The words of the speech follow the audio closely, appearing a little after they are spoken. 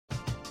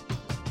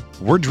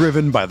We're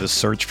driven by the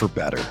search for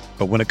better.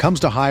 But when it comes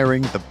to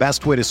hiring, the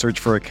best way to search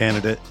for a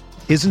candidate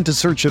isn't to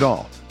search at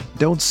all.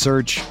 Don't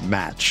search,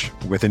 match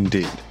with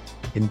Indeed.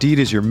 Indeed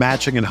is your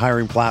matching and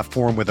hiring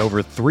platform with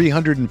over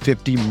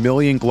 350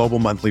 million global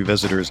monthly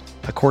visitors,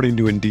 according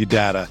to Indeed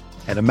data,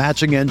 and a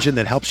matching engine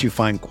that helps you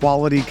find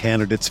quality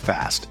candidates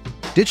fast.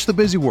 Ditch the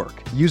busy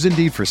work. Use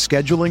Indeed for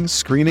scheduling,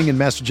 screening, and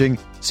messaging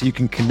so you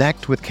can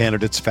connect with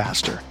candidates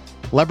faster.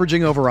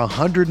 Leveraging over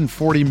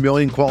 140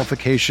 million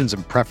qualifications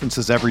and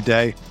preferences every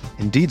day,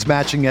 Indeed's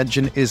matching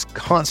engine is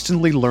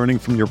constantly learning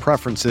from your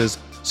preferences,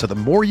 so the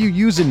more you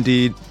use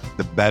Indeed,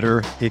 the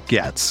better it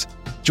gets.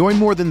 Join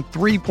more than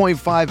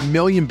 3.5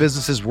 million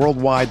businesses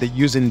worldwide that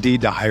use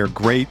Indeed to hire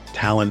great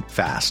talent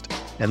fast.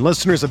 And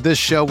listeners of this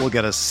show will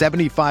get a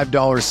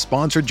 $75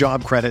 sponsored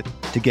job credit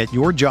to get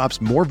your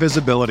jobs more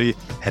visibility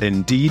at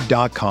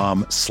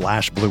Indeed.com/Blue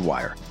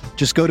Wire.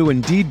 Just go to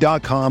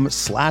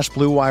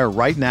Indeed.com/Blue Wire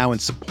right now and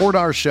support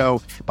our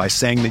show by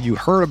saying that you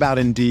heard about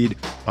Indeed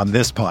on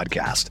this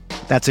podcast.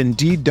 That's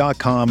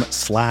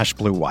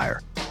Indeed.com/Blue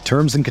Wire.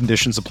 Terms and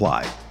conditions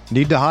apply.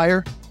 Need to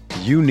hire?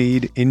 You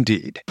need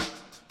Indeed.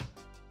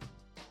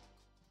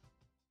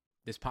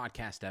 This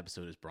podcast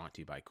episode is brought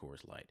to you by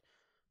Coors Light.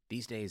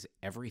 These days,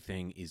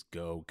 everything is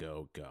go,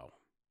 go, go.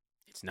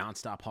 It's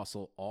nonstop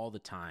hustle all the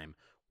time.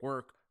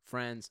 Work,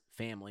 friends,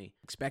 family,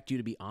 expect you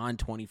to be on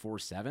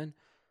 24/7.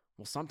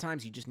 Well,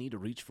 sometimes you just need to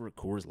reach for a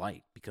Coors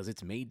Light because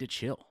it's made to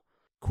chill.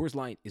 Coors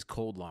Light is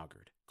cold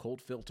lagered,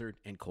 cold filtered,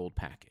 and cold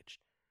packaged.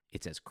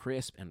 It's as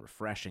crisp and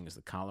refreshing as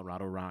the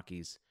Colorado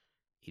Rockies.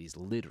 It is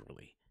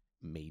literally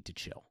made to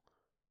chill.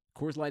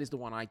 Coors Light is the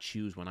one I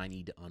choose when I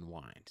need to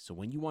unwind. So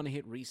when you want to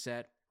hit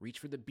reset, reach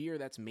for the beer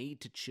that's made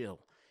to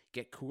chill.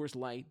 Get Coors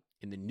Light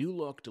in the new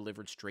look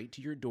delivered straight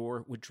to your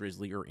door with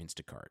Drizzly or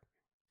Instacart.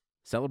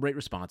 Celebrate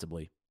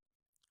responsibly.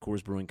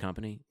 Coors Brewing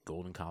Company,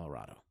 Golden,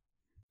 Colorado.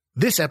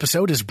 This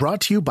episode is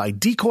brought to you by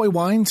Decoy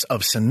Wines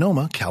of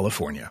Sonoma,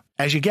 California.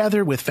 As you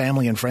gather with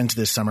family and friends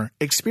this summer,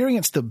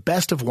 experience the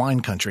best of wine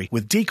country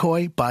with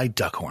Decoy by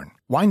Duckhorn.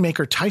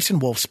 Winemaker Tyson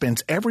Wolfe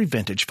spends every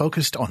vintage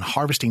focused on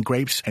harvesting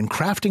grapes and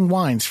crafting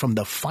wines from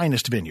the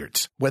finest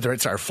vineyards. Whether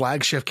it's our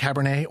flagship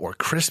Cabernet or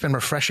crisp and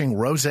refreshing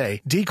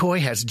Rosé,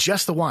 Decoy has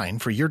just the wine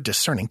for your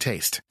discerning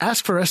taste.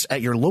 Ask for us at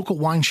your local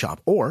wine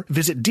shop or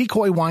visit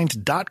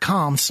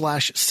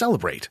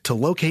decoywines.com/celebrate to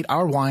locate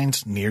our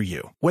wines near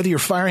you. Whether you're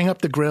firing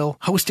up the grill,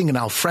 hosting an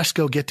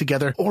alfresco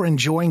get-together, or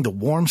enjoying the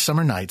warm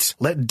summer nights,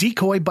 let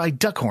Decoy by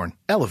Duckhorn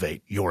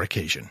elevate your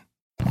occasion.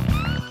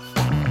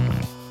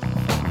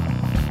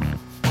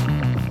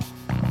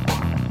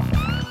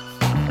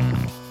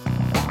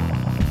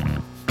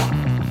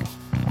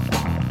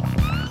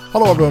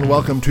 Hello everyone,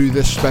 welcome to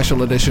this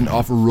special edition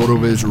of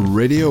RotoViz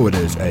Radio. It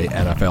is a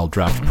NFL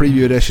Draft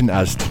Preview edition,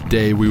 as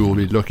today we will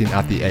be looking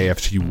at the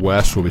AFC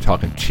West. We'll be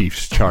talking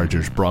Chiefs,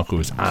 Chargers,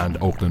 Broncos and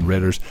Oakland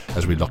Raiders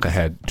as we look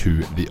ahead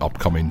to the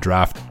upcoming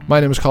draft. My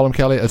name is Colin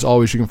Kelly. As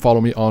always, you can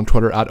follow me on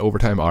Twitter at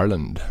Overtime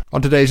Ireland.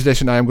 On today's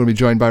edition, I am going to be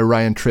joined by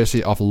Ryan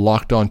Tracy of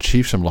Locked On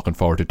Chiefs. I'm looking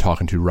forward to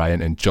talking to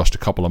Ryan in just a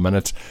couple of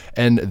minutes.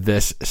 In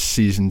this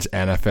season's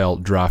NFL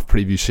Draft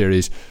Preview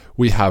series,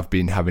 we have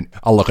been having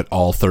a look at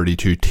all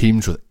 32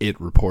 teams with 8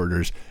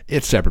 reporters,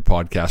 8 separate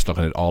podcasts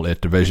looking at all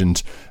 8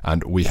 divisions,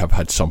 and we have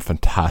had some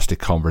fantastic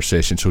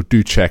conversations, so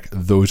do check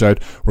those out.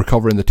 We're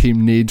covering the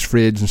team needs,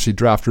 free agency,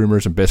 draft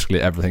rumours, and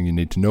basically everything you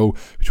need to know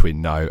between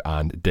now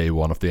and day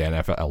one of the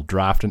NFL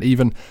draft, and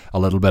even a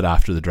little bit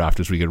after the draft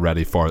as we get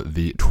ready for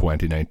the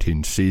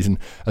 2019 season.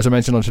 As I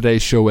mentioned on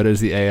today's show, it is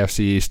the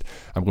AFC East.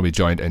 I'm going to be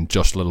joined in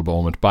just a little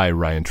moment by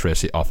Ryan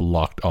Tracy of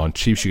Locked On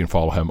Chiefs. You can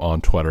follow him on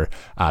Twitter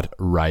at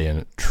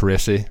Ryan Tracy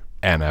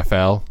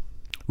NFL.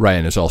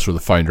 Ryan is also the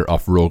founder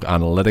of Rogue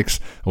Analytics.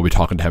 We'll be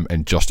talking to him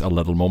in just a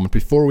little moment.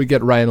 Before we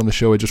get Ryan on the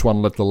show, I just want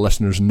to let the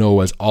listeners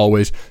know, as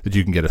always, that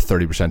you can get a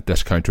 30%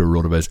 discount to a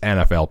RotoViz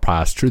NFL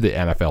Pass through the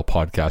NFL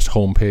Podcast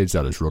homepage.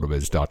 That is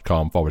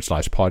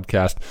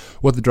rotoviz.com/podcast.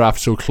 With the draft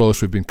so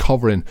close, we've been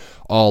covering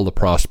all the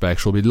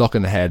prospects. We'll be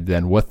looking ahead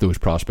then with those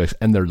prospects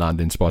in their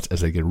landing spots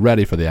as they get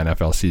ready for the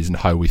NFL season,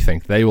 how we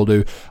think they will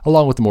do,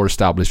 along with the more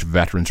established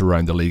veterans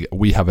around the league.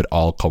 We have it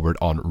all covered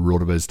on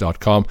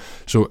rotoviz.com.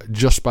 So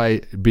just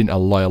by being a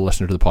loyal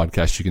listener to the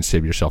podcast, you can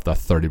save yourself that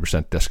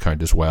 30%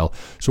 discount as well.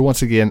 So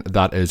once again,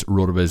 that is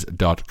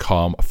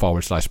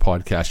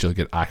rotoviz.com/podcast. You'll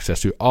get access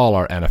to all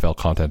our NFL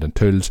content and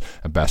tools,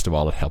 and best of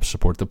all, it helps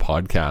support the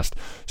podcast.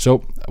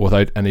 So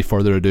without any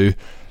further ado,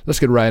 let's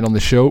get Ryan on the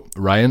show.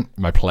 Ryan,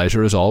 my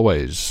pleasure as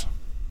always.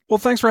 Well,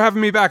 thanks for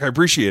having me back. I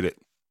appreciate it.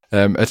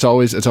 It's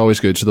always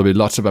good. So there'll be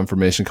lots of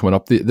information coming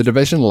up. The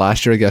division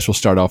last year, I guess we'll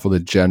start off with a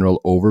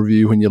general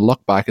overview. When you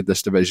look back at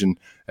this division,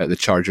 the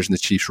Chargers and the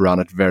Chiefs ran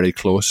it very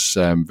close,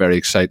 very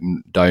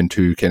exciting down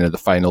to kind of the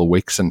final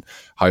weeks and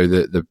how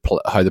the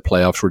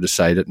playoffs were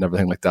decided and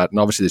everything like that. And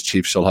obviously the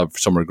Chiefs still have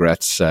some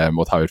regrets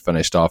with how it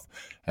finished off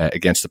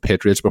against the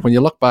Patriots. But when you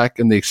look back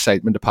in the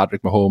excitement of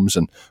Patrick Mahomes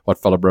and what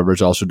Phillip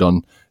Rivers also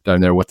done down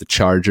there with the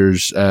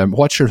Chargers,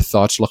 what's your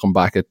thoughts looking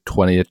back at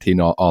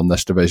 2018 on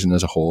this division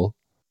as a whole?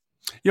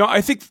 You know,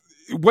 I think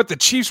what the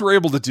Chiefs were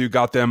able to do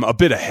got them a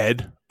bit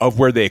ahead of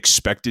where they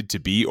expected to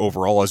be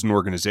overall as an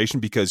organization,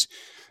 because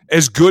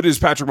as good as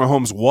Patrick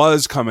Mahomes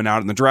was coming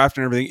out in the draft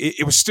and everything,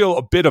 it was still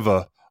a bit of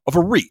a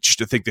reach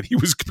to think that he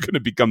was going to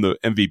become the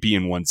MVP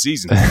in one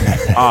season.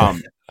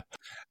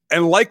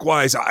 And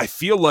likewise, I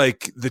feel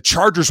like the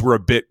Chargers were a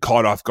bit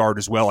caught off guard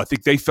as well. I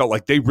think they felt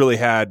like they really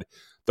had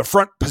the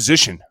front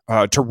position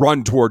to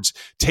run towards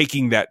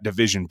taking that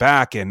division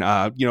back. And,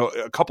 a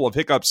couple of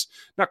hiccups,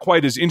 not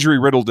quite as injury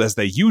riddled as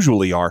they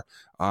usually are.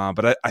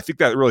 But I think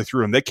that really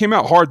threw them. They came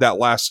out hard that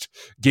last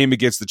game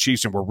against the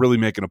Chiefs and were really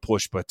making a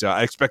push. But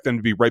I expect them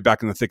to be right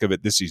back in the thick of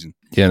it this season.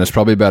 Yeah, and it's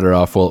probably better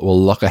off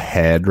we'll look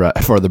ahead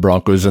for the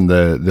Broncos and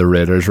the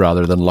Raiders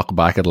rather than look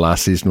back at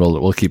last season.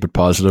 We'll keep it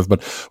positive.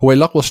 But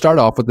we'll start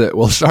off with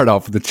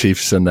the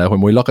Chiefs. And when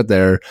we look at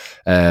their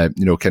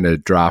kind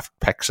of draft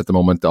picks at the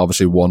moment,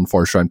 obviously one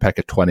first round pick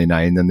at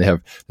 29, then they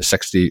have the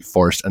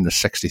 61st and the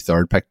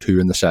 63rd pick, 2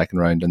 in the second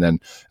round, and then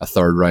a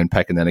third round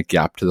pick, and then a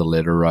gap to the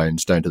later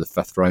rounds down to the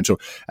 5th round. So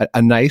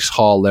a nice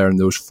haul there in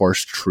those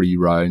first 3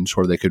 rounds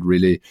where they could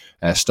really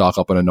stock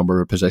up on a number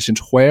of positions.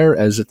 Where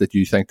is it that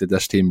you think that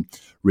this team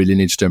really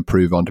needs to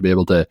improve on to be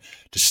able to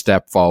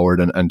step forward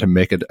and to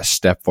make it a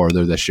step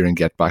further this year and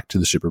get back to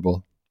the Super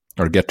Bowl,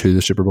 or get to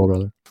the Super Bowl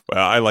rather?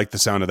 Well, I like the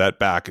sound of that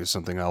back is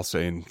something I'll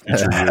say in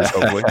future years,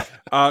 hopefully.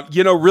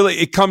 Really,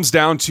 it comes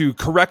down to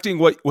correcting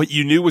what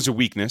you knew was a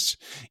weakness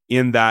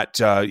in that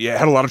you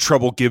had a lot of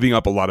trouble giving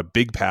up a lot of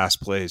big pass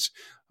plays,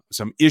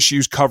 some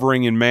issues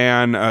covering in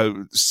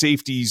man,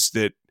 safeties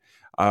that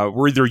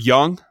were either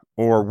young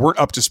or weren't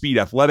up to speed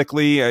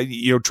athletically,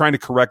 trying to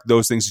correct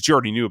those things that you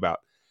already knew about.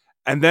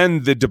 And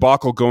then the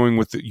debacle going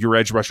with your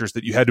edge rushers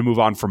that you had to move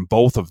on from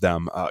both of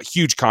them.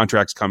 Huge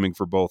contracts coming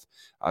for both.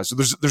 So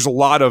there's a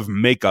lot of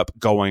makeup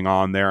going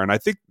on there. And I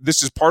think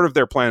this is part of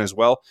their plan as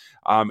well.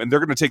 And they're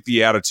going to take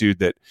the attitude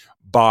that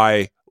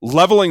by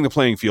leveling the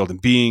playing field and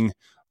being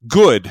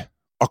good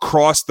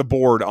across the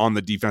board on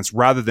the defense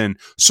rather than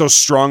so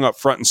strong up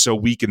front and so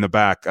weak in the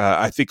back,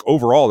 I think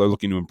overall they're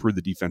looking to improve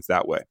the defense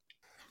that way.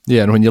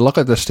 Yeah, and when you look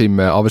at this team,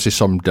 obviously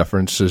some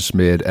differences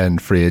made in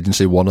free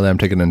agency. One of them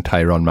taking in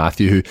Tyrann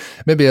Mathieu, who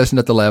maybe isn't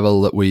at the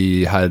level that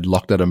we had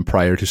looked at him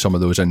prior to some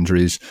of those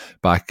injuries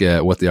back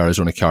with the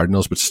Arizona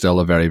Cardinals, but still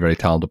a very, very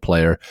talented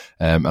player,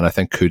 and I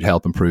think could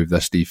help improve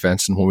this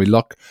defense. And when we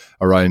look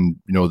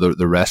around,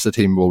 the rest of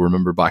the team, we'll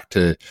remember back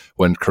to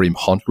when Kareem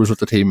Hunt was with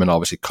the team and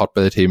obviously cut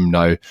by the team.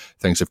 Now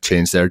things have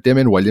changed there.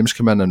 Damian Williams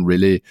came in and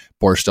really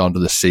burst onto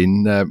the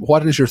scene.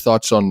 What is your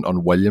thoughts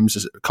on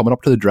Williams? Coming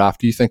up to the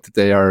draft, do you think that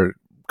they are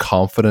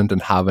confident in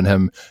having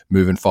him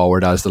moving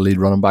forward as the lead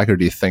running back, or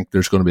do you think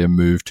there's going to be a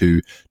move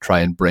to try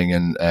and bring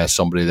in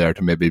somebody there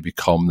to maybe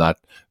become that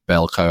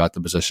bell cow at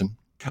the position?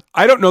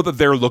 I don't know that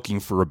they're looking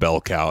for a bell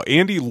cow.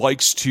 Andy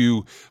likes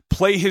to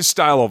play his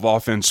style of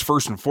offense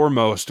first and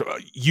foremost,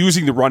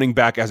 using the running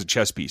back as a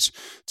chess piece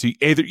to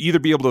either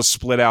be able to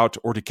split out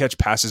or to catch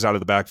passes out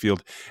of the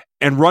backfield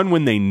and run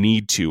when they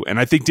need to. And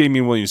I think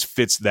Damian Williams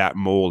fits that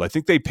mold. I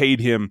think they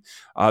paid him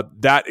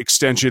that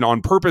extension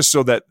on purpose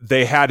so that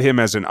they had him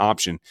as an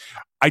option.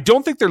 I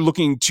don't think they're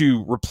looking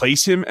to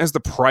replace him as the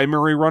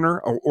primary runner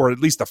or at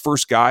least the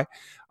first guy.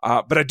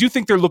 But I do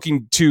think they're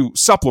looking to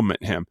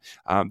supplement him.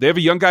 They have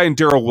a young guy in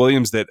Darrell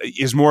Williams that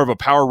is more of a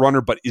power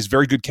runner, but is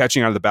very good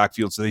catching out of the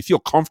backfield, so they feel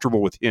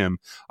comfortable with him.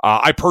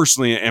 I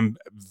personally am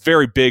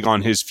very big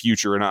on his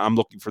future, and I'm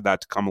looking for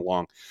that to come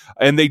along.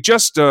 And they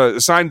just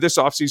signed this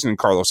offseason in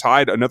Carlos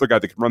Hyde, another guy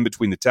that can run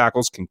between the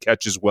tackles, can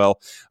catch as well.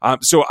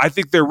 So I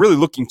think they're really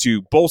looking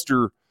to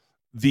bolster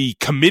the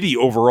committee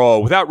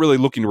overall without really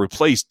looking to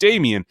replace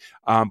Damian.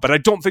 But I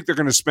don't think they're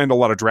going to spend a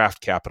lot of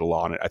draft capital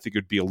on it. I think it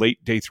would be a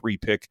late day 3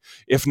 pick,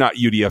 if not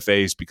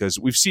UDFAs, because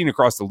we've seen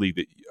across the league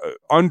that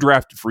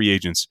undrafted free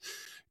agents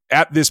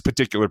at this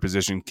particular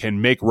position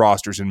can make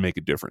rosters and make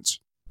a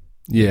difference.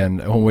 Yeah, and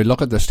when we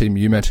look at this team,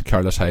 you mentioned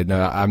Carlos Hyde.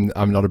 Now,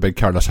 I'm not a big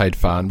Carlos Hyde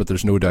fan, but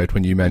there's no doubt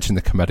when you mention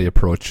the committee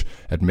approach,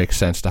 it makes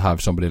sense to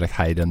have somebody like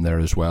Hyde in there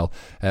as well.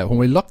 When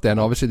we look then,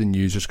 obviously the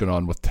news is going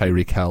on with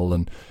Tyreek Hill,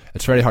 and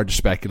it's very hard to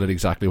speculate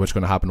exactly what's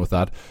going to happen with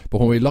that. But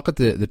when we look at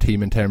the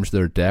team in terms of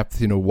their depth,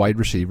 wide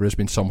receiver has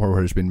been somewhere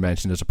where has been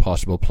mentioned as a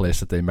possible place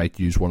that they might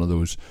use one of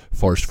those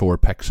first 4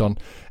 picks on.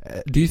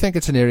 Do you think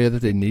it's an area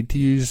that they need to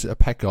use a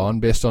pick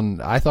on based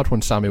on, I thought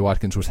when Sammy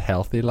Watkins was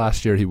healthy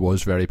last year, he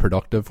was very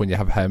productive. When you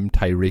have him,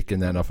 Tyreek,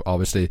 and then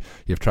obviously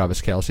you have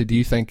Travis Kelce, do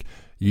you think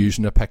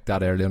using a pick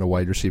that early on a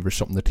wide receiver is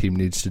something the team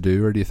needs to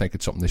do, or do you think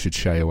it's something they should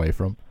shy away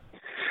from?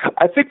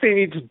 I think they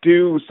need to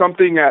do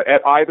something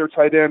at either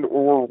tight end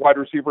or wide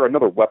receiver,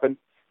 another weapon,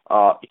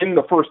 in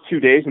the first 2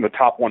 days in the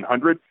top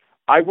 100.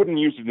 I wouldn't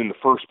use it in the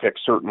first pick,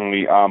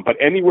 certainly, but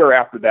anywhere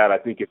after that, I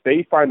think if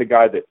they find a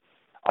guy that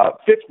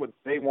fits what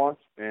they want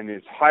and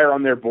is higher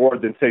on their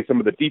board than, say, some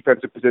of the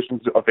defensive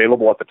positions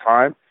available at the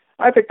time,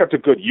 I think that's a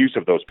good use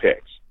of those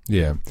picks.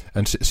 Yeah,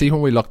 and see,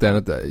 when we look then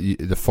at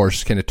the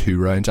first kind of 2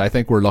 rounds, I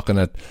think we're looking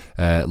at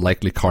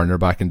likely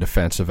cornerback and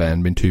defensive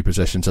end being 2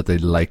 positions that they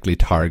likely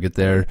target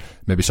there.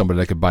 Maybe somebody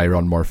like a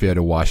Byron Murphy out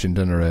of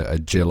Washington, or a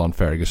Jalen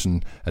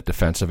Ferguson at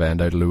defensive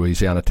end out of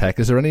Louisiana Tech.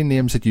 Is there any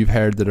names that you've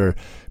heard that are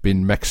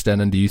being mixed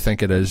in, and do you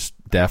think it is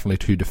definitely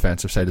 2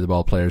 defensive side of the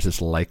ball players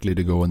that's likely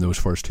to go in those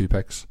first 2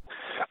 picks?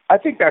 I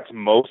think that's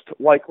most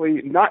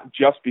likely, not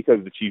just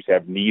because the Chiefs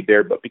have need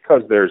there, but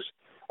because there's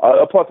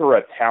a plethora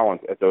of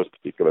talent at those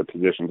particular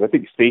positions. I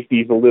think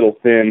safety's a little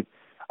thin.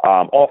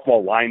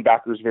 Off-ball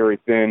linebacker's very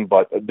thin,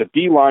 but the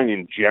D-line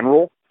in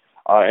general,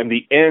 and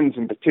the ends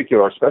in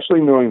particular,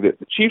 especially knowing that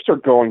the Chiefs are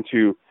going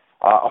to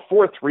a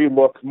 4-3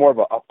 look, more of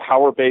a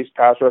power-based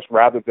pass rush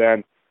rather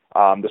than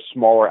the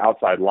smaller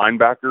outside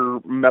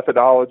linebacker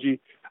methodology.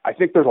 I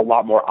think there's a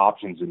lot more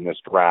options in this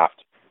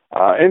draft.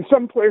 And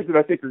some players that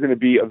I think are going to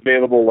be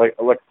available, like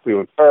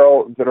Cleveland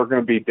Farrell, that are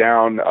going to be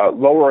down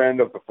lower end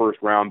of the first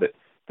round, that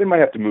they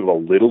might have to move a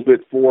little bit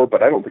for,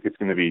 but I don't think it's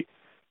going to be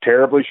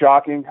terribly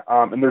shocking.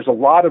 And there's a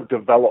lot of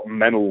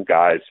developmental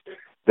guys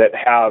that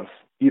have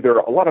either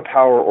a lot of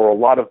power or a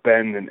lot of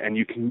bend, and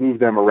you can move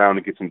them around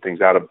and get some things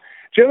out of them.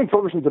 Jalen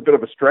Ferguson's a bit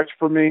of a stretch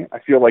for me. I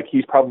feel like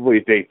he's probably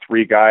a day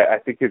 3 guy. I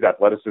think his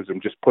athleticism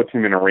just puts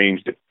him in a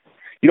range that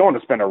you don't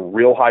want to spend a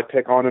real high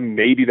pick on him,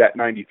 maybe that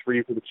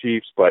 93 for the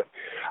Chiefs. But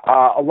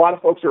a lot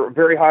of folks are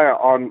very high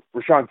on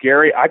Rashawn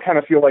Gary. I kind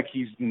of feel like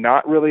he's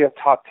not really a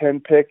top 10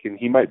 pick, and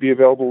he might be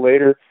available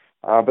later.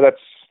 But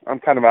I'm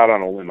kind of out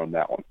on a limb on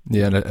that one.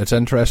 Yeah, and it's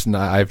interesting.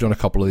 I've done a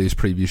couple of these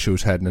preview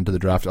shows heading into the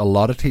draft. A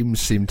lot of teams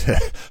seem to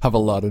have a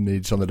lot of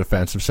needs on the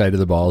defensive side of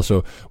the ball,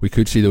 so we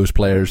could see those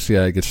players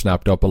get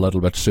snapped up a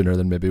little bit sooner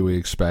than maybe we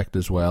expect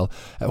as well.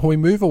 When we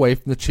move away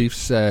from the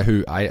Chiefs,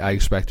 who I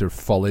expect to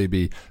fully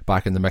be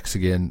back in the mix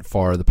again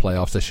for the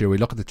playoffs this year, we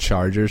look at the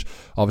Chargers.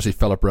 Obviously,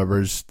 Phillip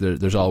Rivers,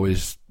 there's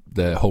always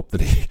the hope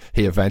that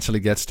he eventually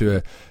gets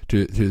to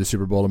the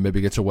Super Bowl and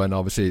maybe gets a win.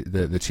 Obviously,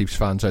 the Chiefs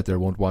fans out there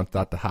won't want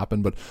that to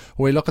happen. But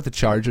when we look at the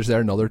Chargers, they're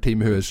another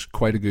team who has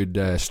quite a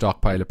good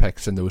stockpile of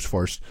picks in those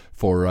first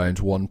 4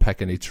 rounds, 1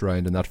 pick in each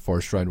round, and that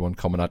first round one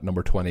coming at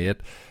number 28.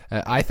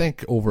 I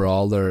think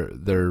overall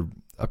they're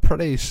a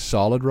pretty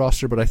solid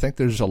roster, but I think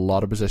there's a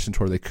lot of positions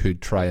where they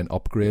could try and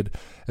upgrade.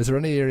 Is there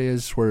any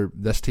areas where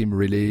this team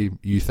really,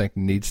 you think,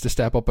 needs to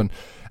step up? And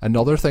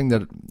another thing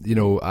that,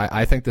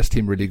 I think this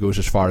team really goes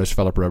as far as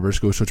Phillip Rivers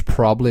goes, so it's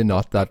probably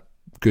not that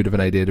good of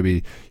an idea to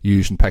be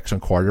using picks on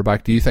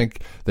quarterback. Do you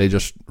think they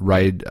just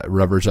ride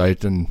Rivers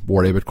out and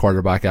worry about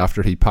quarterback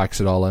after he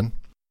packs it all in?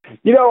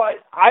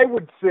 I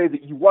would say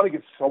that you want to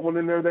get someone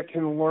in there that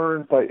can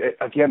learn, but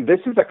again, this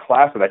is a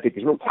class that I think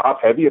is real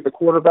top-heavy at the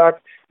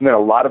quarterback, and then a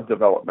lot of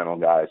developmental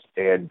guys,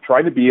 and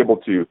trying to be able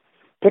to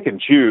pick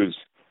and choose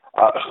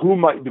who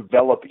might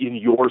develop in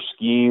your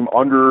scheme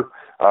under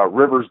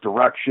Rivers'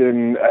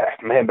 direction.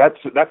 Man, that's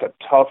a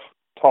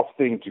tough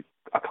thing to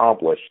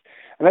accomplish,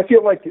 and I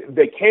feel like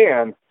they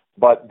can,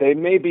 but they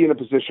may be in a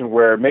position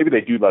where maybe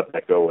they do let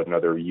that go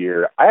another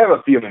year. I have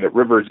a feeling that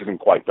Rivers isn't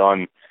quite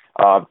done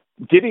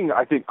getting,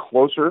 I think,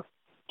 closer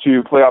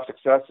to playoff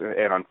success,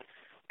 and I'm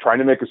trying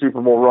to make a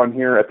Super Bowl run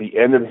here at the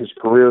end of his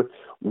career.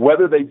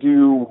 Whether they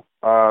do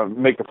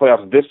make the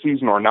playoffs this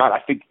season or not, I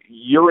think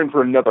you're in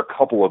for another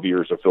couple of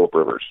years of Phillip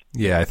Rivers.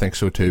 Yeah, I think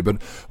so too.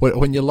 But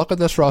when you look at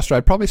this roster,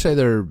 I'd probably say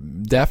they're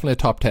definitely a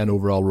top 10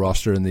 overall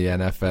roster in the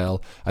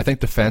NFL. I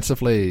think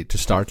defensively, to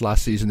start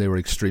last season, they were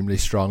extremely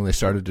strong. They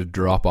started to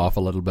drop off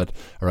a little bit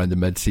around the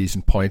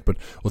mid-season point, but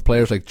with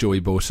players like Joey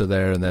Bosa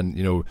there, and then,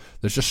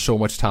 there's just so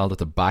much talent at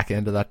the back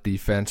end of that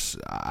defense.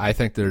 I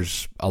think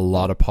there's a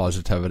lot of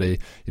positivity.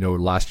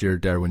 Last year,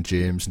 Derwin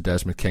James and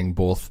Desmond King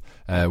both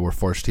were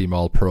first-team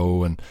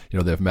All-Pro, and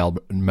they have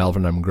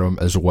Melvin Ingram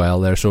as well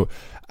there. So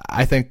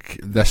I think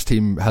this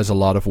team has a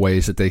lot of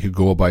ways that they could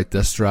go about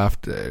this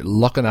draft.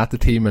 Looking at the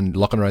team and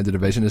looking around the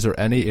division, is there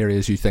any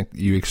areas you think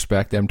you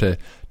expect them to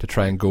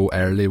try and go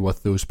early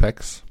with those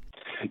picks?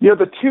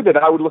 The two that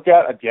I would look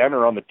at, again,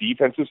 are on the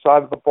defensive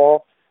side of the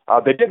ball.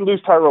 They did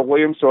lose Tyrell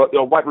Williams, so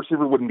a wide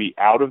receiver wouldn't be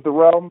out of the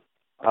realm.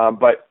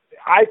 But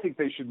I think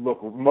they should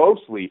look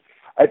mostly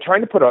at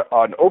trying to put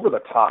an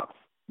over-the-top,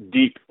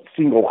 deep,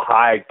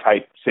 single-high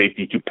type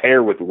safety to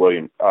pair with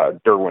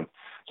Derwin,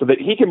 so that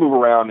he can move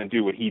around and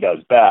do what he does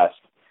best.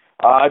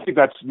 I think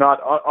that's not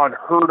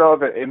unheard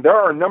of, and there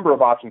are a number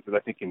of options that I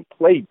think can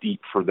play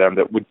deep for them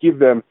that would give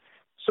them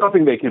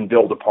something they can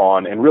build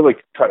upon and really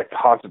try to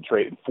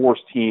concentrate and force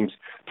teams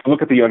to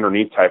look at the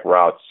underneath type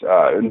routes.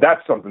 And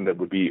that's something that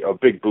would be a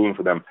big boon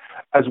for them.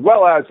 As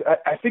well as,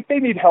 I think they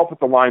need help at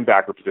the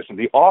linebacker position.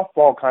 The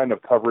off-ball kind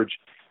of coverage,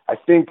 I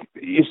think,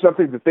 is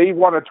something that they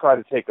want to try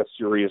to take a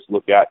serious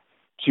look at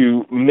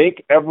to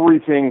make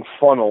everything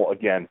funnel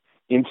again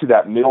into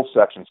that middle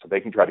section so they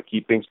can try to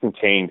keep things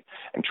contained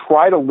and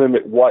try to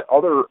limit what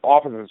other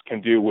offenses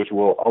can do, which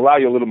will allow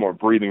you a little more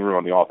breathing room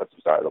on the offensive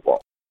side of the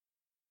ball.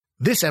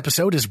 This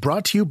episode is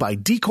brought to you by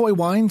Decoy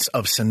Wines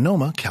of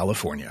Sonoma,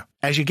 California.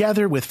 As you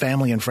gather with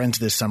family and friends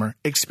this summer,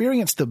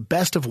 experience the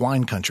best of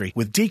wine country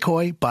with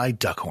Decoy by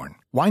Duckhorn.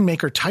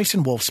 Winemaker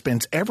Tyson Wolfe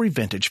spends every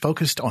vintage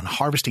focused on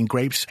harvesting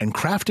grapes and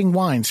crafting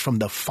wines from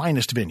the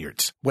finest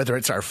vineyards. Whether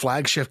it's our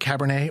flagship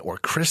Cabernet or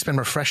crisp and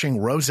refreshing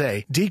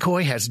Rosé,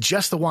 Decoy has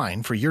just the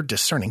wine for your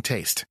discerning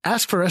taste.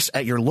 Ask for us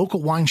at your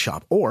local wine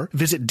shop or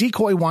visit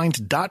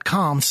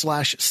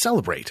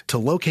decoywines.com/celebrate to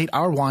locate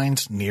our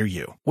wines near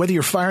you. Whether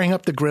you're firing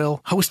up the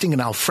grill, hosting an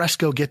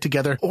alfresco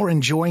get-together, or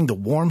enjoying the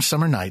warm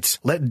summer nights,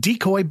 let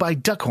Decoy by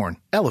Duckhorn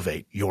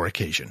elevate your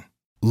occasion.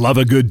 Love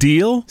a good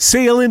deal?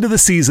 Sail into the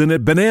season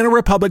at Banana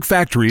Republic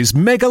Factory's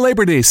Mega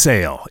Labor Day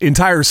Sale.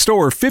 Entire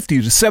store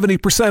 50 to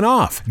 70%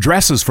 off.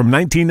 Dresses from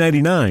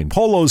 $19.99.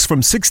 Polos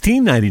from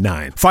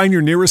 $16.99. Find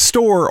your nearest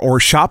store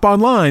or shop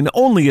online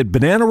only at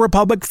Banana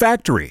Republic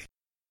Factory.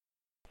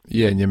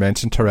 Yeah, and you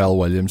mentioned Terrell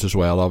Williams as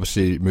well,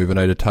 obviously moving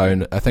out of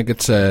town. I think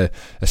it's a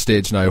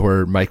stage now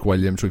where Mike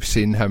Williams, we've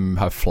seen him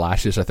have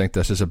flashes. I think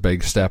this is a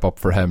big step up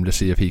for him to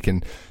see if he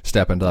can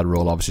step into that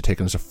role, obviously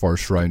taken as a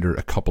first rounder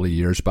a couple of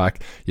years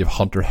back. You have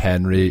Hunter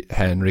Henry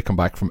come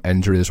back from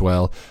injury as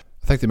well.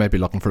 I think they might be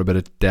looking for a bit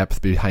of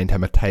depth behind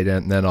him at tight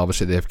end, and then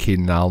obviously they have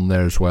Keenan Allen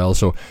there as well.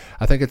 So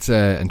I think it's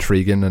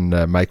intriguing,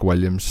 and Mike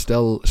Williams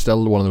still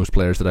one of those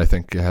players that I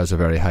think has a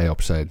very high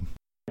upside.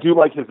 I do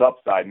like his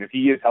upside, and if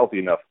he is healthy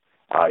enough,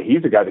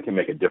 he's a guy that can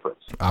make a difference.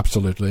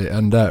 Absolutely.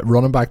 And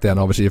running back then,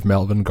 obviously, if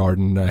Melvin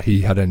Gordon, he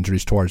had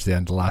injuries towards the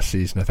end of last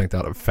season. I think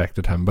that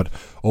affected him. But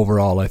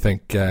overall, I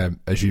think,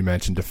 as you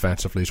mentioned,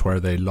 defensively is where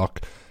they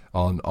look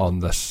on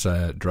this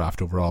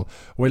draft overall.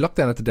 We look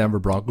then at the Denver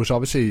Broncos.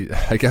 Obviously,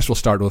 I guess we'll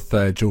start with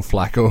Joe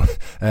Flacco.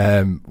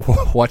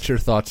 What's your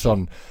thoughts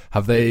on,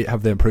 have they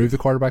improved the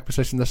quarterback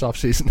position this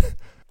offseason?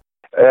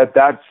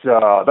 That's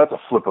a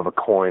flip of a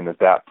coin at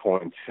that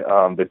point.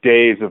 The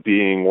days of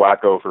being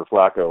wacko for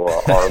Flacco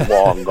are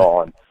long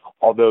gone.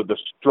 Although the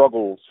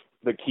struggles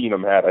that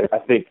Keenum had, I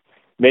think,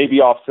 maybe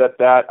offset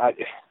that.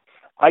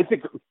 I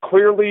think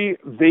clearly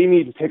they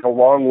need to take a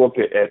long look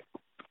at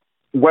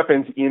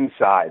weapons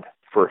inside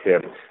for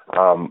him.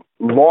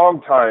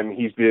 Long time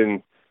he's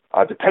been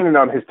dependent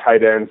on his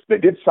tight ends. They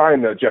did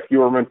sign Jeff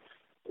Heuerman,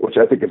 which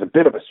I think is a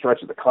bit of a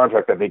stretch of the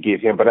contract that they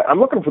gave him. But I'm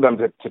looking for them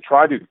to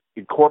try to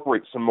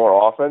incorporate some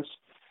more offense.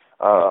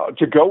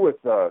 To go with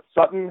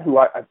Sutton, who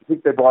I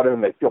think they brought in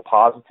and they feel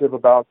positive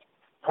about.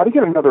 Try to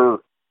get another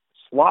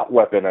slot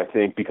weapon, I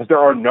think, because there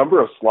are a number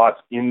of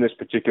slots in this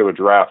particular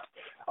draft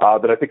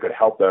that I think could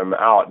help them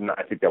out, and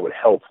I think that would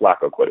help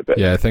Flacco quite a bit.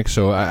 Yeah, I think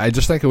so. I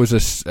just think it was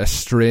a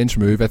strange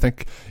move. I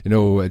think,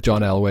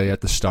 John Elway at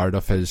the start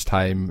of his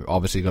time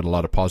obviously got a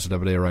lot of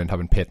positivity around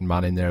having Peyton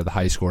Manning there, the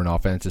high-scoring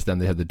offenses. Then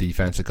they had the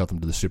defense that got them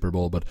to the Super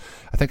Bowl. But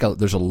I think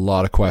there's a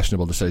lot of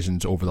questionable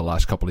decisions over the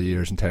last couple of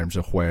years in terms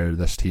of where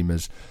this team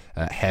is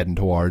heading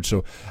towards.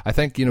 So I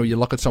think, you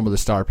look at some of the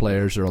star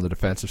players that are on the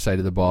defensive side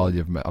of the ball.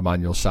 You have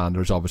Emmanuel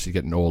Sanders obviously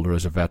getting older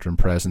as a veteran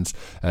presence.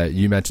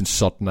 You mentioned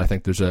Sutton. I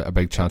think there's a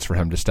big chance for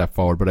him to step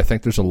forward, but I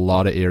think there's a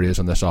lot of areas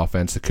on this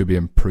offense that could be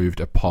improved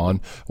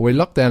upon. We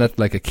looked then at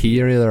like a key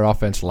area of their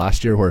offense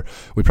last year where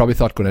we probably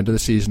thought going into the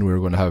season we were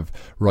going to have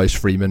Royce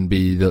Freeman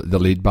be the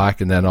lead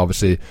back, and then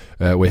obviously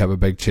we have a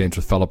big change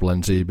with Philip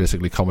Lindsay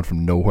basically coming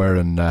from nowhere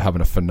and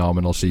having a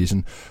phenomenal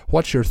season.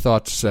 What's your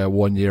thoughts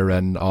 1 year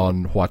in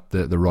on what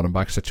the running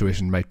back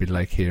situation might be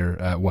like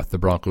here with the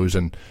Broncos?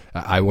 And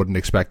I wouldn't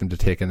expect them to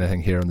take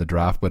anything here in the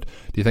draft, but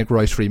do you think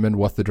Royce Freeman,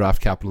 with the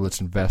draft capital that's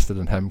invested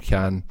in him,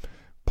 can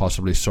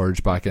possibly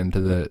surge back into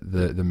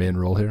the main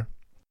role here?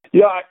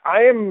 Yeah,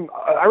 I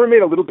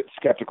remain a little bit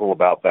skeptical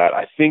about that.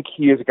 I think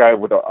he is a guy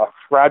with a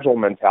fragile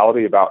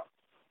mentality about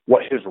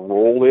what his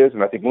role is,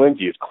 and I think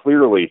Lindsay has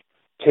clearly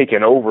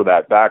taken over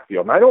that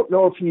backfield. And I don't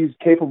know if he's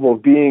capable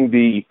of being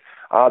the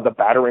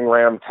battering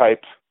ram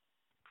type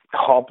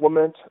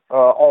complement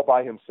all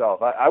by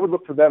himself. I would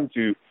look for them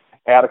to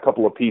add a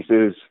couple of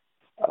pieces,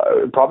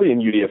 probably in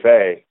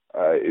UDFA,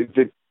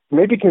 that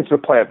maybe can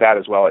supplant that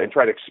as well and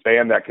try to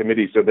expand that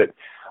committee so that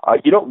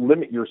you don't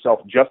limit yourself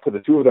just to the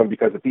two of them,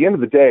 because at the end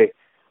of the day,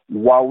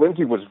 while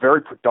Lindsay was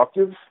very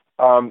productive,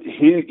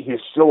 he is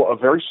still a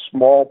very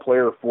small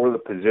player for the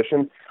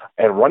position,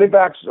 and running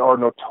backs are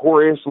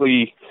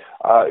notoriously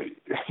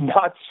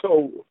not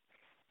so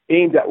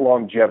aimed at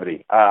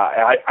longevity.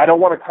 I don't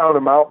want to count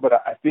him out, but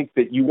I think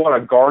that you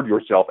want to guard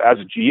yourself as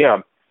a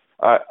GM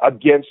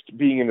against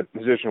being in a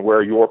position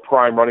where your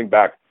prime running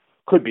back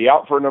could be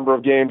out for a number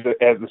of games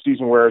as the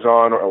season wears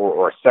on,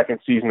 or a second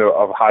season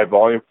of high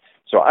volume.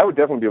 So I would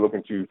definitely be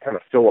looking to kind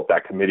of fill up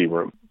that committee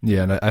room.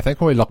 Yeah, and I think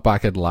when we look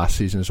back at last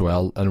season as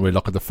well, and we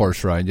look at the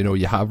first round,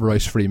 you have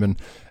Royce Freeman,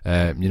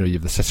 you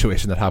have the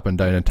situation that happened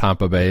down in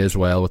Tampa Bay as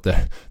well with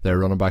their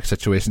running back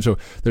situation. So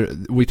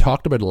we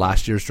talked about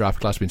last year's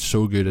draft class being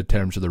so good in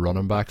terms of the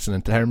running backs, and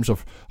in terms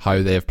of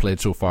how they have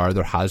played so far,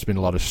 there has been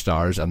a lot of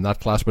stars in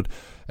that class, but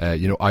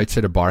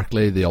outside of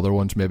Barkley, the other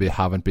ones maybe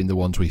haven't been the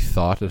ones we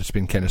thought. It's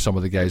been kind of some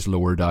of the guys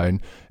lower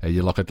down.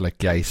 You look at like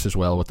Geis as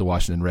well with the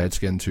Washington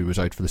Redskins, who was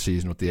out for the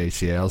season with the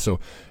ACL. So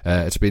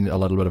it's been a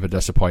little bit of a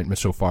disappointment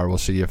so far. We'll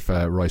see if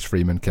Royce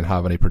Freeman can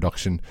have any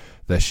production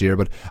this year.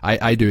 But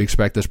I do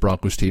expect this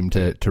Broncos team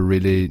to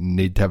really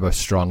need to have a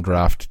strong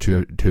draft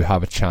to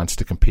have a chance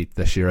to compete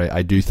this year.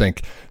 I do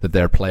think that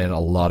they're playing a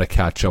lot of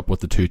catch up with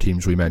the two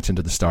teams we mentioned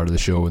at the start of the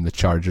show, and the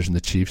Chargers and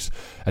the Chiefs.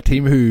 A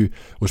team who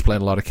was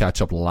playing a lot of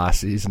catch up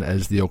last season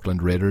is the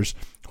Oakland Raiders.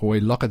 When we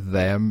look at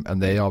them,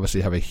 and they obviously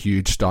have a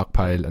huge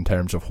stockpile in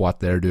terms of what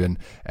they're doing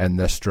in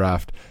this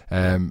draft,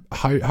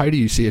 how do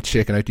you see it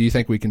shaking out? Do you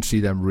think we can see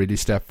them really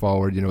step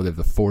forward? You know, they have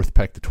the 4th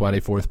pick, the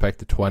 24th pick,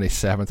 the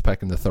 27th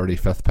pick, and the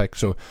 35th pick,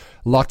 so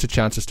lots of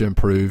chances to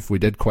improve. We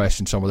did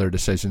question some of their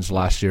decisions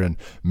last year, and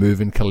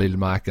moving Khalil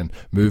Mack and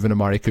moving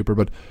Amari Cooper,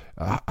 but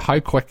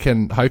how quick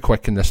can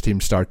this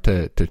team start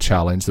to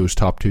challenge those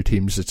top two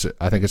teams?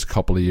 I think it's a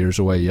couple of years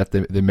away yet.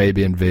 They may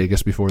be in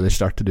Vegas before they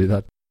start to do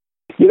that.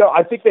 You know,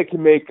 I think they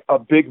can make a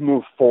big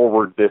move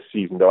forward this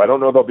season, though. I don't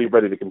know they'll be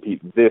ready to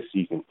compete this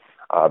season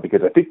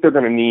because I think they're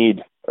going to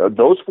need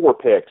those 4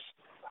 picks.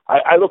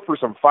 I look for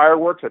some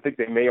fireworks. I think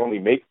they may only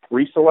make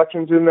 3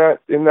 selections in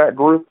that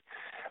group.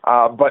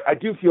 But I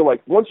do feel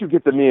like once you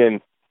get them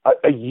in,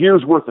 a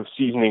year's worth of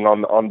seasoning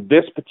on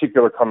this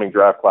particular coming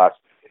draft class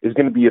is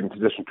going to be in a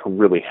position to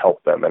really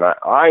help them. And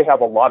I have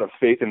a lot of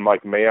faith in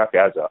Mike Mayock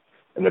as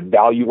an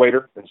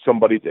evaluator and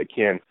somebody that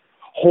can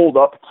hold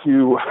up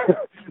to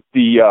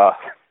the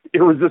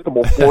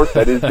irresistible force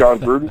that is John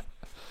Gruden.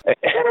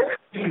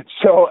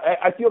 So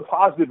I feel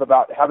positive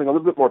about having a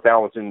little bit more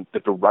balance in the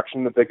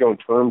direction that they go in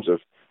terms of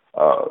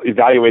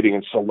evaluating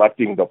and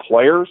selecting the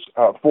players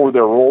for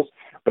their roles.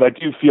 But I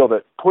do feel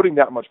that putting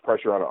that much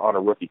pressure on a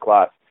rookie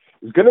class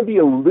is going to be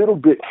a little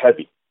bit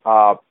heavy.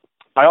 I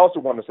also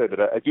want to say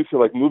that I do feel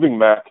like moving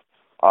Mack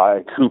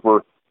and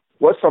Cooper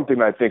was something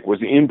that I think was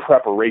in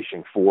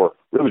preparation for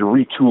really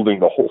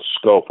retooling the whole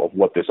scope of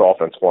what this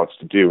offense wants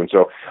to do. And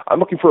so I'm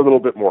looking for a little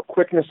bit more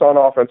quickness on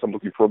offense. I'm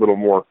looking for a little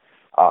more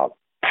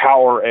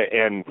power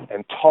and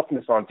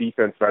toughness on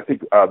defense. And I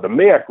think the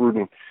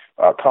Mayock-Gruden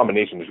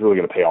combination is really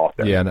going to pay off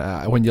there.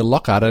 Yeah, and when you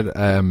look at it,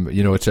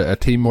 you know, it's a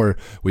team where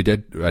we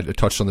did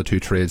touch on the 2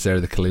 trades there,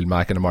 the Khalil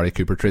Mack and Amari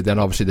Cooper trade. Then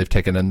obviously they've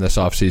taken in this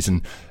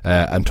offseason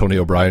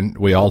Antonio Brown.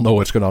 We all know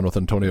what's going on with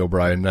Antonio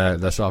Brown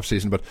this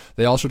offseason, but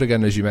they also took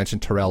in, as you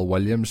mentioned, Terrell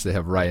Williams. They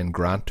have Ryan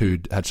Grant, who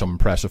had some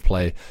impressive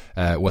play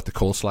with the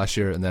Colts last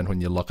year. And then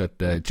when you look at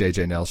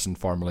JJ Nelson,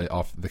 formerly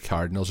of the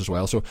Cardinals as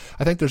well. So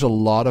I think there's a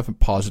lot of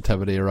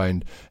positivity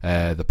around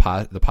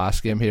the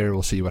pass game here.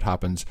 We'll see what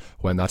happens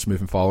when that's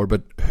moving forward.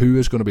 But who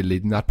is going to be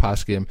leading that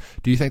pass game?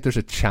 Do you think there's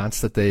a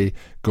chance that they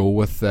go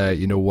with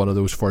one of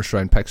those first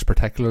round picks,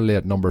 particularly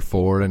at number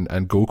 4,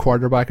 and go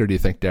quarterback, or do you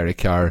think Derek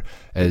Carr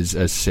is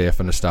as safe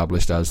and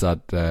established as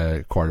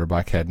that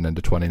quarterback heading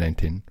into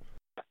 2019?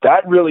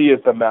 That really is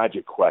the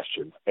magic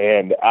question,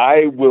 and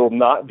I will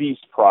not be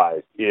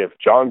surprised if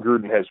John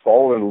Gruden has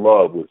fallen in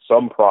love with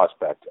some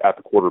prospect at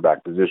the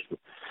quarterback position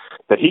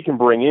that he can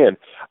bring in.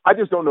 I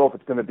just don't know if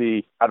it's going to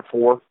be at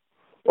 4,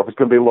 or if it's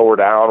going to be lower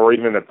down, or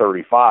even at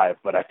 35.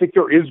 But I think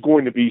there is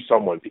going to be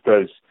someone,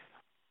 because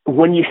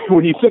when you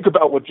think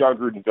about what John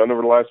Gruden's done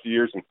over the last few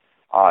years, and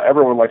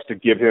everyone likes to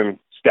give him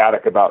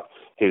static about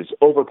his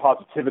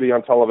over-positivity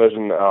on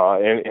television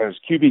and his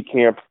QB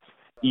camp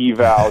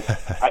evals.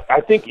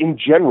 I think in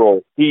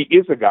general, he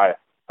is a guy,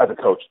 as a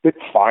coach, that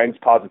finds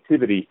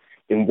positivity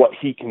in what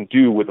he can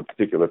do with a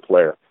particular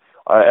player.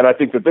 And I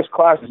think that this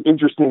class is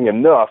interesting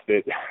enough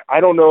that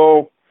I don't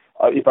know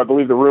if I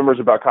believe the rumors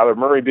about Kyler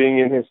Murray being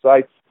in his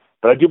sights,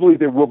 but I do believe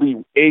there will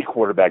be a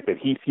quarterback that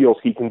he feels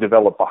he can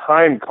develop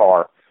behind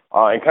Carr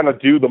and kind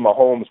of do the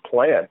Mahomes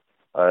plan.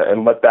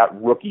 And let that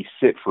rookie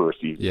sit for a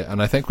season. Yeah,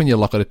 and I think when you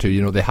look at it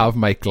too, they have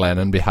Mike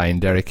Glennon behind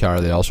Derek Carr.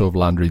 They also have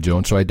Landry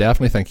Jones. So I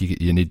definitely think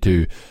you need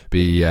to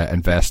be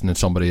investing in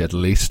somebody at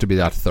least to be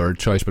that third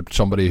choice, but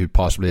somebody who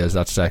possibly has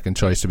that second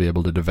choice to be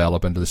able to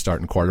develop into the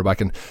starting quarterback.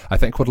 And I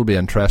think what will be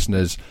interesting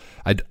is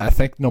I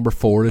think number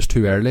 4 is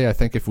too early. I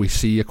think if we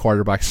see a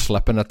quarterback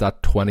slipping at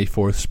that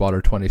 24th spot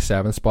or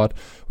 27th spot,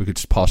 we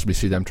could possibly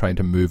see them trying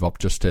to move up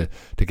just to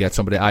get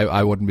somebody.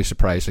 I wouldn't be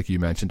surprised, like you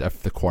mentioned,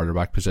 if the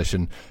quarterback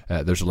position,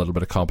 there's a little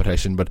bit of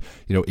competition, but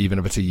even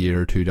if it's a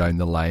year or two down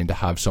the line, to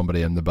have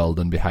somebody in the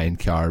building behind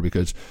Carr,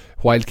 because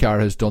while Carr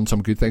has done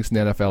some good things in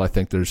the NFL, I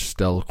think there's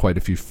still quite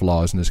a few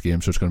flaws in this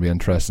game, so it's going to be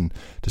interesting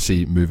to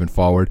see moving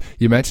forward.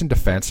 You mentioned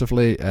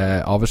defensively,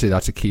 obviously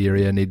that's a key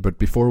area of need, but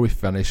before we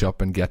finish up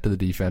and get to the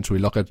defense, we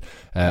look at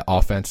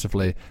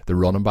offensively, the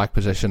running back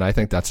position. I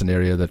think that's an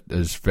area that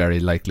is very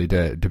likely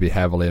to be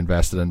heavily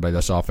invested in by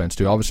this offense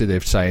too. Obviously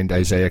they've signed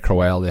Isaiah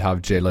Crowell, they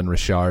have Jalen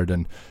Richard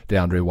and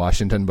DeAndre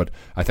Washington, but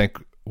I think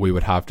we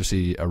would have to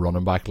see a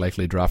running back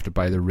likely drafted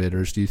by the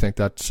Raiders. Do you think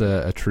that's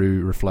a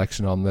true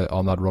reflection on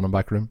that running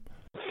back room?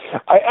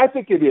 I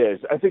think it is.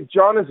 I think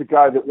John is a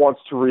guy that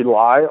wants to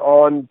rely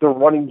on the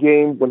running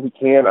game when he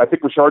can. I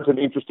think Richard's an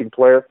interesting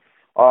player.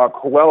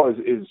 Crowell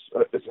is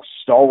a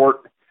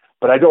stalwart,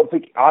 but I don't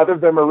think either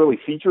of them are really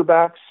feature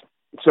backs.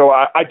 So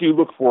I do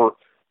look for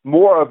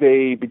more of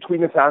a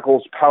between the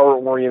tackles,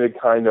 power-oriented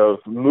kind of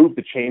move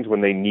the chains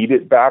when they need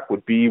it back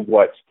would be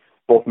what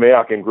both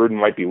Mayock and Gruden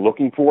might be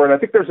looking for. And I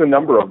think there's a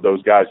number of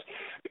those guys,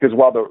 because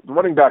while the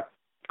running back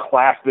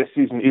class this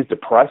season is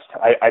depressed.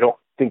 I don't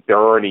think there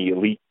are any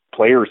elite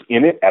players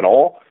in it at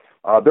all.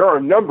 There are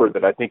a number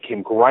that I think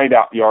can grind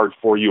out yards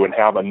for you and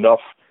have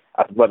enough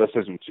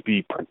athleticism to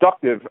be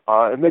productive,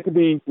 and they could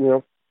be,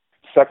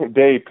 second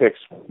day picks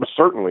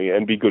certainly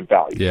and be good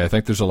value. Yeah, I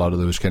think there's a lot of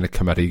those kind of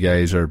committee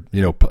guys, or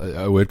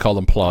I would call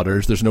them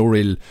plotters. There's no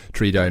real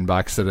three down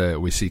backs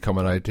that we see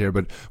coming out here.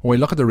 But when we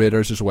look at the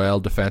Raiders as well,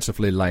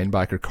 defensively,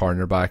 linebacker,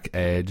 cornerback,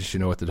 edge,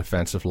 at the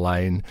defensive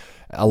line,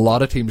 a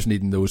lot of teams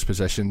needing those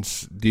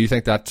positions. Do you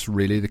think that's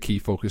really the key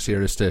focus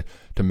here, is to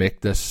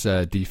make this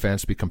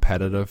defense be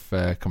competitive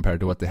compared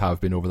to what they have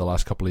been over the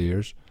last couple of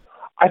years?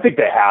 I think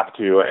they have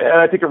to,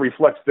 and I think it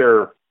reflects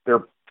their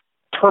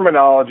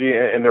terminology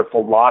and their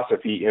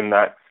philosophy in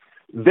that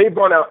they've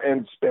gone out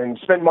and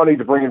spent money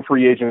to bring in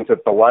free agents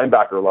at the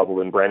linebacker level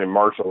in Brandon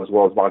Marshall as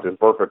well as Vontaze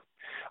Burfict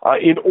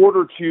in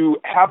order to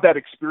have that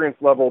experience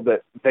level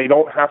that they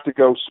don't have to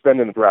go spend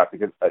in the draft,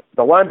 because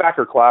the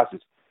linebacker class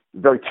is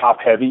very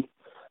top-heavy.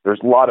 There's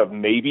a lot of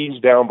maybes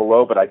down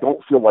below, but I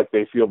don't feel like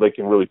they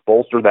can really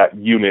bolster that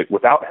unit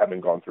without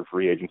having gone through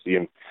free agency.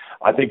 And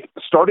I think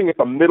starting at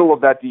the middle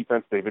of that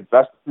defense, they've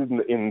invested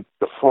in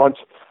the front.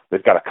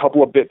 They've got a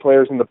couple of bit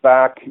players in the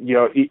back.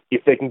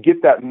 If they can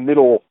get that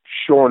middle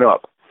shorn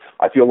up,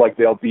 I feel like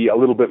they'll be a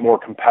little bit more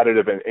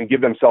competitive and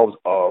give themselves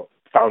a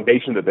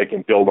foundation that they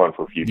can build on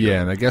for future.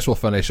 Yeah, and I guess we'll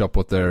finish up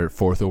with their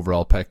 4th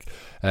overall pick.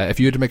 If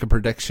you had to make a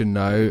prediction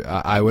now,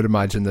 I would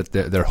imagine that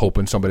they're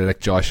hoping somebody like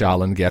Josh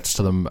Allen gets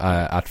to them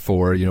at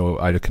 4,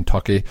 out of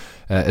Kentucky.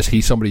 Is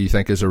he somebody you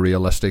think is a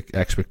realistic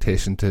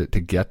expectation to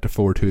get to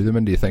 4 to them?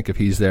 And do you think if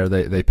he's there,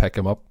 they pick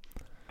him up?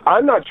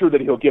 I'm not sure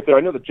that he'll get there.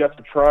 I know the Jets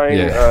are trying,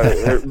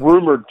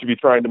 rumored to be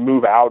trying to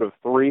move out of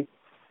 3.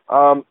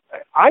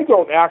 I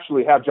don't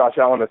actually have Josh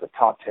Allen as a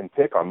top 10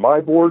 pick on my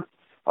board.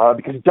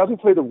 Because he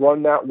doesn't play the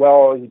run that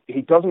well.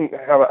 He doesn't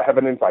have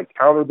an inside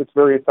counter that's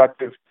very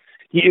effective.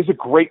 He is a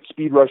great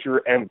speed rusher,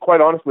 and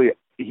quite honestly,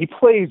 he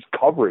plays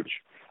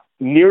coverage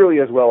nearly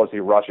as well as he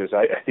rushes.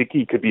 I think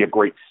he could be a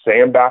great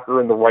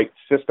sandbacker in the right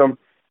system.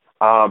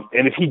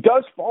 And if he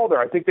does fall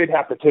there, I think they'd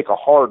have to take a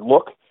hard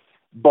look.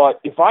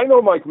 But if I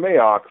know Mike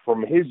Mayock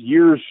from his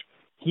years,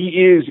 he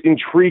is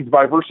intrigued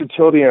by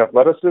versatility and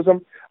athleticism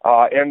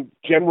and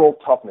general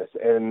toughness.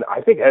 And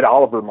I think Ed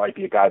Oliver might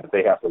be a guy that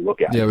they have to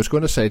look at. Yeah, I was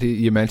going to say to you,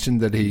 you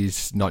mentioned that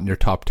he's not in your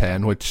top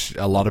 10, which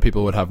a lot of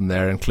people would have him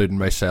there, including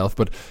myself.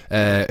 But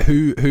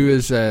who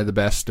is the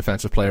best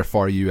defensive player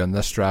for you in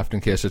this draft,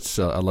 in case it's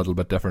a little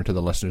bit different to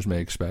the listeners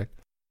may expect?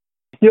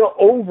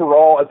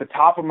 Overall, at the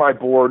top of my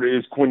board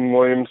is Quinn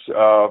Williams,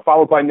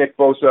 followed by Nick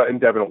Bosa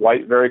and Devin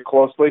White very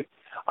closely.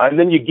 And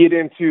then you get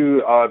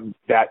into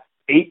that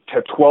 8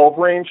 to 12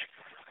 range,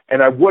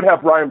 and I would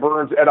have Brian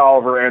Burns, Ed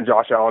Oliver, and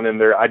Josh Allen in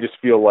there. I just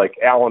feel like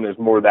Allen is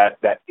more that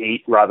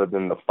 8 rather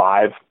than the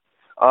 5.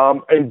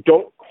 And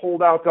don't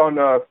hold out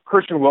on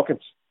Christian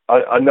Wilkins,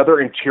 another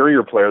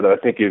interior player that I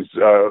think is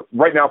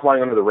right now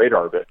flying under the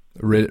radar a bit.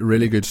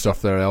 Really good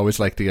stuff there. I always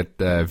like to get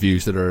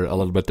views that are a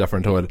little bit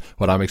different to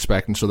what I'm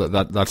expecting, so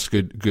that's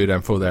good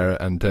info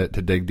there, and to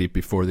dig deep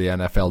before the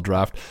NFL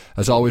draft.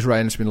 As always,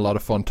 Ryan, it's been a lot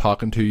of fun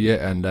talking to you,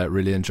 and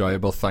really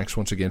enjoyable. Thanks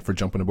once again for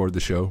jumping aboard the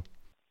show.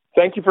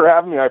 Thank you for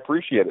having me. I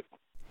appreciate it.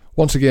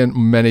 Once again,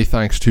 many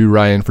thanks to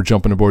Ryan for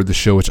jumping aboard the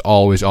show. It's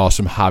always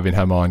awesome having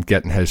him on,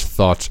 getting his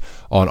thoughts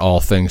on all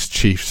things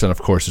Chiefs, and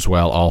of course as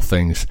well all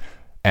things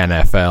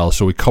NFL.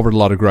 So we covered a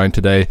lot of ground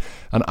today,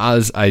 and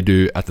as I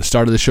do at the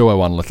start of the show, I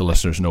want to let the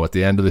listeners know at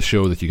the end of the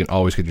show that you can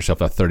always get yourself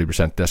that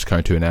 30%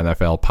 discount to an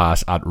NFL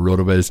pass at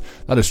RotoViz.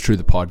 That is through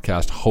the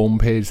podcast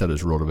homepage. That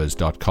is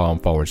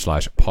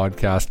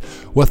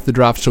rotoviz.com/podcast. With the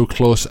draft so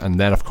close, and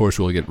then of course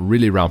we'll get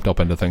really ramped up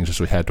into things as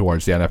we head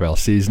towards the NFL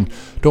season.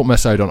 Don't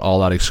miss out on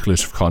all that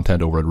exclusive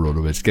content over at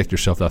RotoViz. Get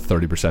yourself that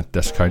 30%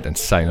 discount and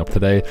sign up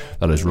today.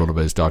 That is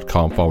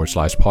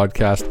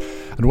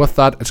rotoviz.com/podcast. And with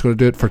that, it's going to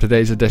do it for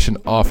today's edition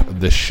of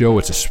the show.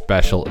 It's a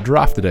special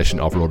draft edition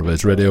of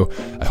RotoViz Radio.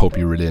 I hope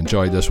you really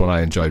enjoyed this one.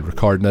 I enjoyed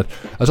recording it.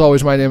 As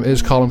always, my name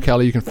is Colin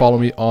Kelly. You can follow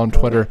me on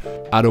Twitter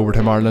at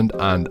Overtime Ireland,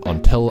 and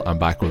until I'm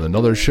back with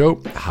another show,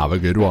 have a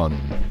good one.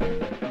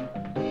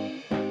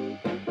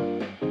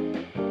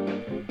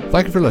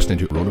 Thank you for listening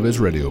to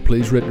RotoViz Radio.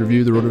 Please rate and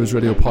review the RotoViz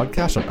Radio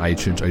podcast on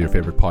iTunes or your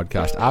favourite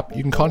podcast app.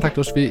 You can contact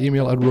us via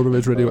email at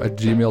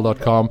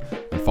rotovizradio@gmail.com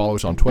and follow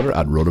us on Twitter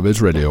at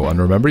RotoViz Radio. And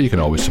remember, you can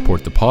always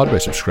support the pod by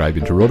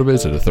subscribing to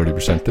RotoViz at a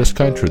 30%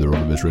 discount through the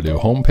RotoViz Radio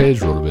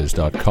homepage,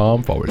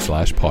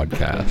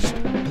 rotoviz.com/podcast.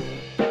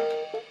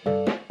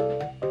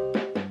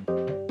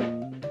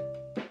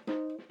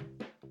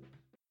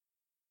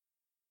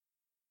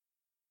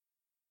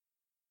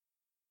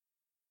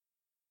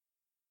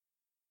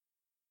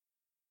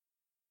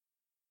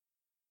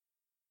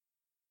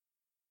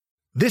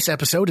 This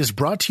episode is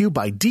brought to you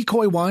by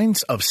Decoy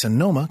Wines of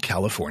Sonoma,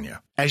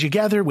 California. As you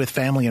gather with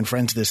family and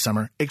friends this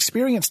summer,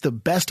 experience the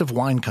best of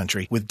wine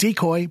country with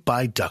Decoy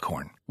by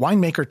Duckhorn.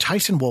 Winemaker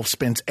Tyson Wolfe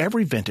spends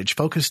every vintage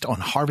focused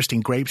on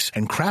harvesting grapes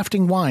and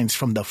crafting wines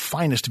from the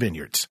finest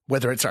vineyards.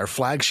 Whether it's our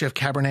flagship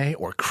Cabernet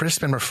or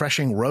crisp and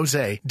refreshing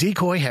Rosé,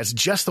 Decoy has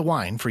just the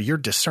wine for your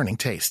discerning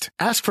taste.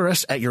 Ask for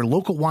us at your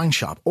local wine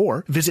shop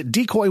or visit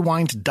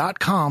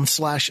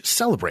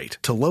decoywines.com/celebrate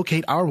to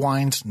locate our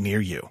wines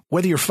near you.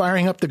 Whether you're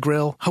firing up the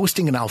grill,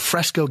 hosting an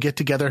alfresco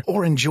get-together,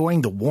 or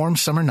enjoying the warm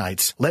summer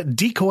nights, let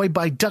Decoy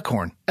by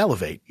Duckhorn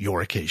elevate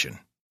your occasion.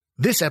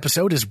 This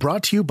episode is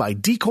brought to you by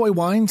Decoy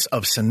Wines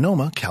of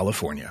Sonoma,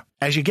 California.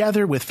 As you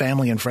gather with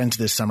family and friends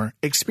this summer,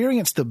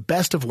 experience the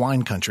best of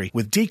wine country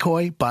with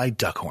Decoy by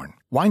Duckhorn.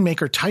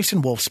 Winemaker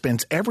Tyson Wolfe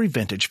spends every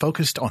vintage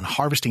focused on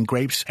harvesting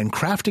grapes and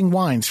crafting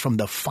wines from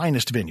the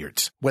finest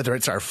vineyards. Whether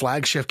it's our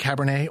flagship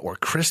Cabernet or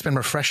crisp and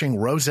refreshing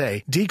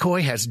Rosé,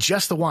 Decoy has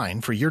just the wine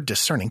for your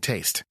discerning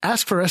taste.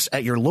 Ask for us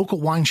at your local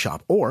wine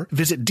shop or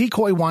visit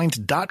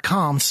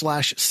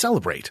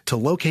decoywines.com/celebrate to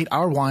locate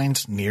our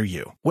wines near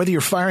you. Whether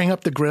you're firing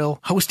up the grill,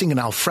 hosting an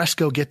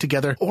alfresco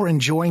get-together, or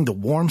enjoying the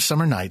warm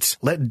summer nights,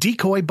 let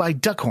Decoy by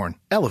Duckhorn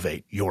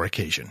elevate your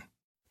occasion.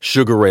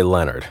 Sugar Ray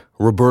Leonard,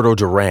 Roberto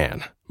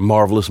Duran,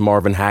 Marvelous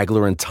Marvin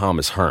Hagler, and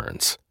Thomas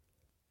Hearns.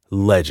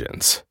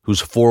 Legends,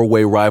 whose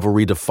four-way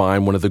rivalry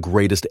defined one of the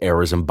greatest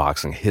eras in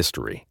boxing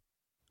history.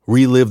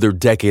 Relive their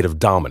decade of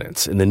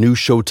dominance in the new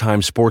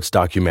Showtime sports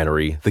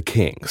documentary, The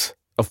Kings,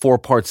 a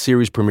 4-part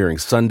series premiering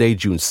Sunday,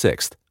 June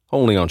 6th,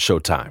 only on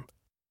Showtime.